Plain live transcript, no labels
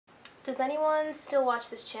Does anyone still watch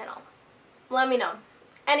this channel? Let me know.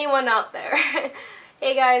 Anyone out there?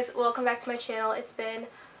 Hey guys, welcome back to my channel. It's been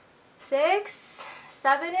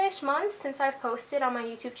 7-ish months since I've posted on my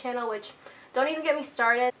YouTube channel, which don't even get me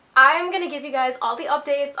started. I'm gonna give you guys all the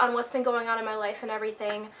updates on what's been going on in my life and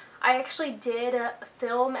everything. I actually did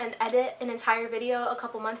film and edit an entire video a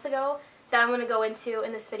couple months ago that I'm going to go into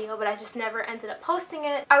in this video, but I just never ended up posting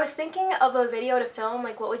it. I was thinking of a video to film,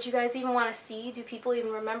 like what would you guys even want to see? Do people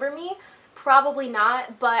even remember me? Probably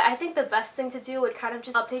not, but I think the best thing to do would kind of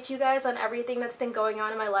just update you guys on everything that's been going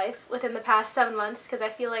on in my life within the past 7 months, because I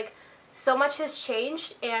feel like so much has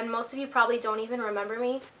changed and most of you probably don't even remember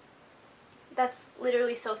me. That's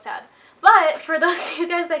literally so sad. But for those of you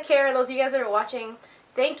guys that care, those of you guys that are watching,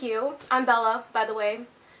 thank you. I'm Bella, by the way,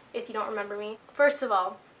 if you don't remember me. First of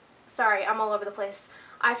all, sorry, I'm all over the place.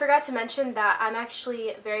 I forgot to mention that I'm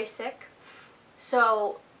actually very sick.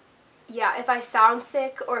 So, yeah, if I sound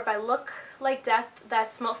sick or if I look like death,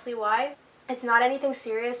 that's mostly why. It's not anything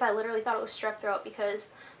serious. I literally thought it was strep throat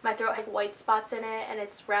because my throat had white spots in it and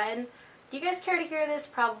it's red. Do you guys care to hear this?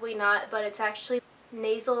 Probably not, but it's actually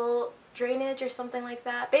nasal drainage or something like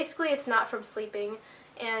that. Basically, it's not from sleeping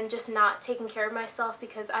and just not taking care of myself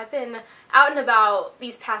because I've been out and about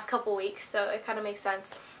these past couple weeks, so it kind of makes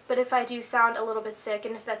sense. But if I do sound a little bit sick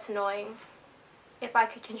and if that's annoying, if I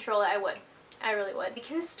could control it, I would. I really would. We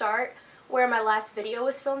can start where my last video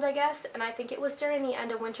was filmed, I guess, and I think it was during the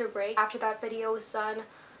end of winter break. After that video was done,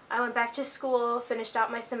 I went back to school, finished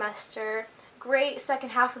out my semester. Great second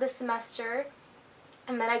half of the semester,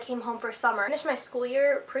 and then I came home for summer. I finished my school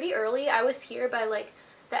year pretty early. I was here by like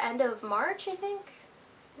the end of March, I think.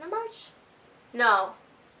 Not March? No,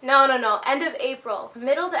 end of April.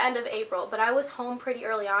 Middle to end of April, but I was home pretty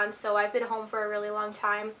early on, so I've been home for a really long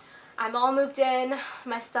time. I'm all moved in,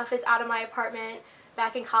 my stuff is out of my apartment,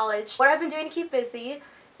 back in college. What I've been doing to keep busy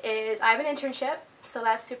is I have an internship, so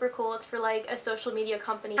that's super cool. It's for like a social media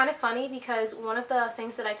company. Kind of funny because one of the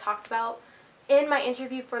things that I talked about in my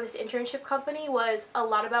interview for this internship company was a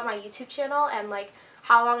lot about my YouTube channel and like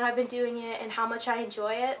how long I've been doing it and how much I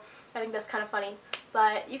enjoy it. I think that's kind of funny.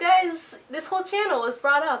 But you guys, this whole channel was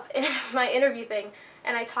brought up in my interview thing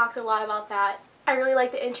and I talked a lot about that. I really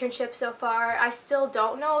like the internship so far. I still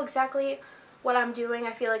don't know exactly what I'm doing.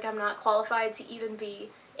 I feel like I'm not qualified to even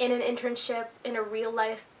be in an internship in a real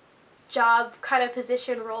life job kind of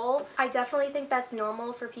position role. I definitely think that's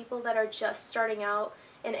normal for people that are just starting out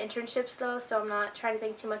in internships though, so I'm not trying to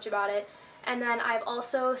think too much about it. And then I've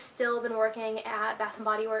also still been working at Bath &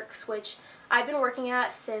 Body Works, which I've been working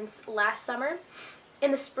at since last summer. In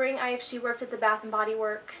the spring, I actually worked at the Bath & Body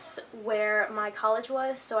Works where my college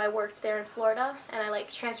was, so I worked there in Florida, and I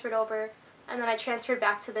like transferred over, and then I transferred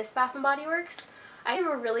back to this Bath & Body Works. I have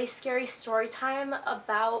a really scary story time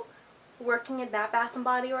about working at that Bath &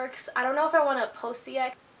 Body Works. I don't know if I want to post it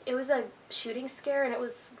yet. It was a shooting scare, and it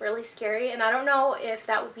was really scary, and I don't know if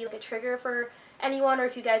that would be like a trigger for anyone or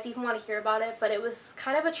if you guys even want to hear about it, but it was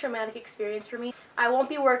kind of a traumatic experience for me. I won't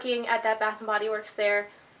be working at that Bath & Body Works there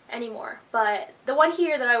anymore, but the one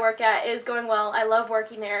here that I work at is going well. I love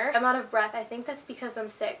working there. I'm out of breath. I think that's because I'm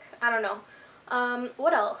sick. I don't know.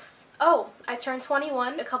 What else? Oh, I turned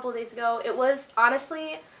 21 a couple of days ago. It was,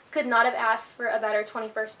 honestly, could not have asked for a better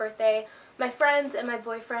 21st birthday. My friends and my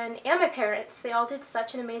boyfriend and my parents, they all did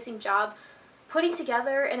such an amazing job putting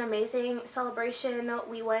together an amazing celebration.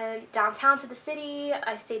 We went downtown to the city,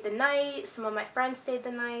 I stayed the night, some of my friends stayed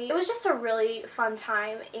the night. It was just a really fun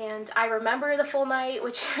time and I remember the full night,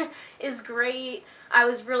 which is great. I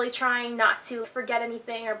was really trying not to forget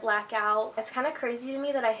anything or black out. It's kind of crazy to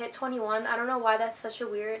me that I hit 21. I don't know why that's such a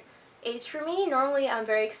weird age for me. Normally I'm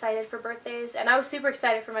very excited for birthdays and I was super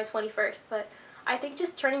excited for my 21st, but I think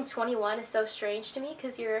just turning 21 is so strange to me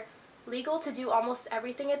because you're legal to do almost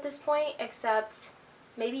everything at this point except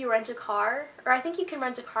maybe you rent a car, or I think you can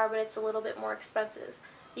rent a car but it's a little bit more expensive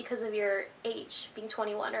because of your age being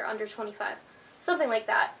 21 or under 25, something like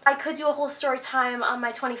that. I could do a whole story time on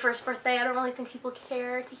my 21st birthday. I don't really think people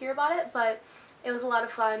care to hear about it, but it was a lot of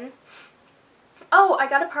fun. Oh, I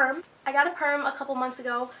got a perm. I got a perm a couple months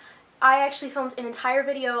ago. I actually filmed an entire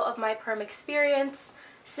video of my perm experience,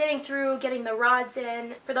 sitting through, getting the rods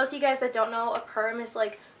in. For those of you guys that don't know, a perm is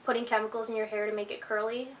like putting chemicals in your hair to make it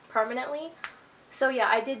curly permanently. So yeah,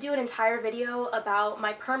 I did do an entire video about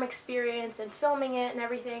my perm experience and filming it and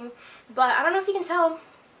everything, but I don't know if you can tell,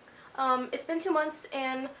 it's been 2 months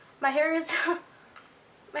and my hair is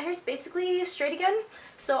my hair's basically straight again,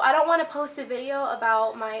 so I don't want to post a video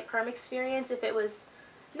about my perm experience if it was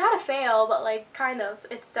not a fail, but like kind of.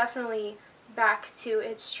 It's definitely back to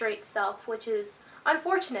its straight self, which is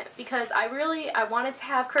unfortunate because I wanted to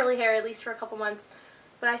have curly hair at least for a couple months,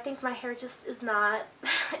 but I think my hair just is not,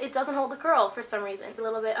 it doesn't hold the curl for some reason. A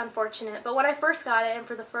little bit unfortunate. But when I first got it, and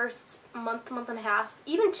for the first month and a half,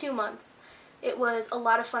 even 2 months, it was a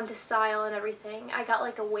lot of fun to style and everything. I got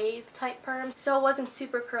like a wave type perm, so it wasn't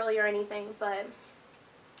super curly or anything, but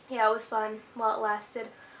yeah, it was fun while it lasted.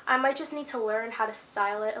 I might just need to learn how to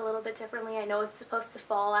style it a little bit differently. I know it's supposed to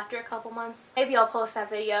fall after a couple months. Maybe I'll post that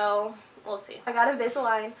video. We'll see. I got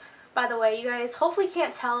Invisalign, by the way. You guys hopefully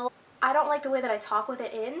can't tell. I don't like the way that I talk with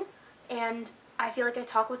it in, and I feel like I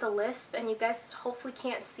talk with a lisp, and you guys hopefully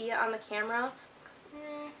can't see it on the camera.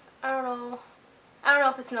 I don't know. I don't know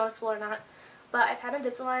if it's noticeable or not, but I've had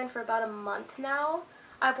Invisalign for about a month now.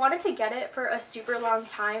 I've wanted to get it for a super long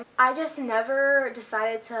time. I just never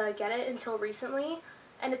decided to get it until recently,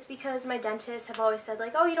 and it's because my dentists have always said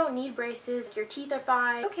like, oh, you don't need braces, your teeth are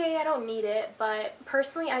fine. Okay, I don't need it, but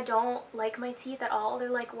personally I don't like my teeth at all. They're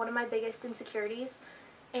like one of my biggest insecurities,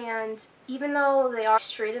 and even though they are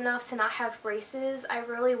straight enough to not have braces, I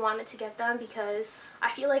really wanted to get them because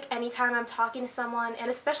I feel like anytime I'm talking to someone,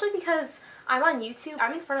 and especially because I'm on YouTube,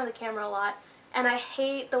 I'm in front of the camera a lot, and I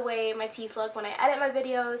hate the way my teeth look when I edit my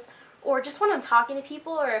videos, or just when I'm talking to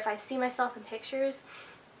people, or if I see myself in pictures.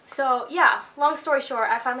 So yeah, long story short,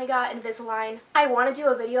 I finally got Invisalign. I want to do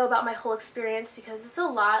a video about my whole experience because it's a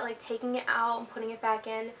lot, like taking it out and putting it back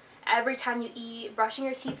in every time you eat, brushing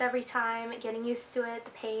your teeth every time, getting used to it,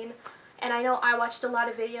 the pain. And I know I watched a lot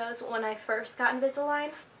of videos when I first got Invisalign.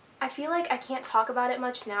 I feel like I can't talk about it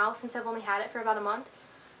much now since I've only had it for about a month.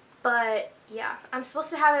 But yeah, I'm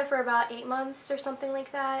supposed to have it for about 8 months or something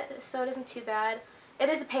like that, so it isn't too bad. It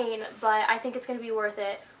is a pain, but I think it's going to be worth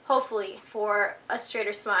it, hopefully, for a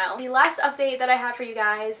straighter smile. The last update that I have for you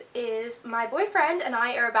guys is my boyfriend and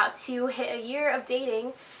I are about to hit a year of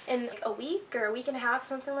dating in like a week or a week and a half,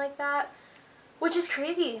 something like that. Which is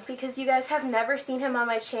crazy because you guys have never seen him on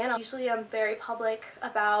my channel. Usually I'm very public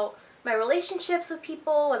about my relationships with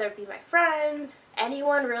people, whether it be my friends,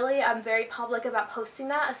 anyone really. I'm very public about posting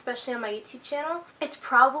that, especially on my YouTube channel. It's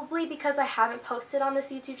probably because I haven't posted on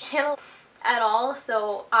this YouTube channel at all,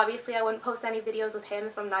 so obviously I wouldn't post any videos with him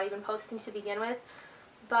if I'm not even posting to begin with.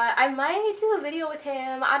 But I might do a video with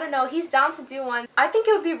him. I don't know. He's down to do one. I think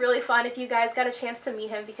it would be really fun if you guys got a chance to meet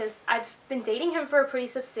him because I've been dating him for a pretty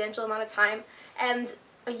substantial amount of time, and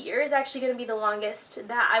a year is actually going to be the longest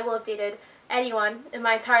that I will have dated anyone in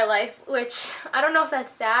my entire life, which I don't know if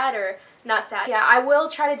that's sad or not sad. Yeah, I will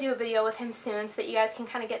try to do a video with him soon so that you guys can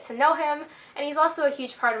kind of get to know him, and he's also a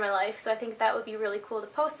huge part of my life, so I think that would be really cool to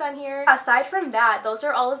post on here. Aside from that, those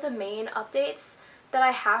are all of the main updates that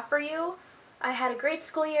I have for you. I had a great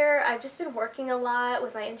school year. I've just been working a lot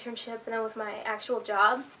with my internship and then with my actual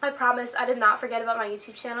job. I promise I did not forget about my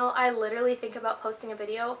YouTube channel. I literally think about posting a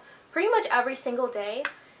video pretty much every single day.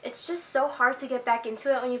 It's just so hard to get back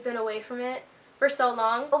into it when you've been away from it for so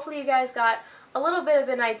long. Hopefully you guys got a little bit of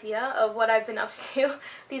an idea of what I've been up to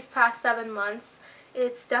these past 7 months.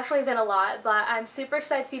 It's definitely been a lot, but I'm super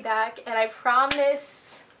excited to be back, and I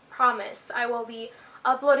promise I will be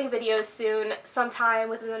uploading videos soon, sometime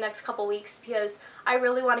within the next couple weeks, because I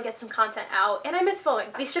really want to get some content out, and I miss filming.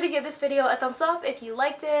 Be sure to give this video a thumbs up if you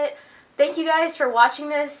liked it. Thank you guys for watching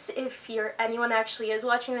this, if anyone actually is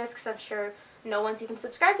watching this, because I'm sure no one's even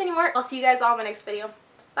subscribed anymore. I'll see you guys all in my next video.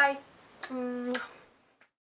 Bye.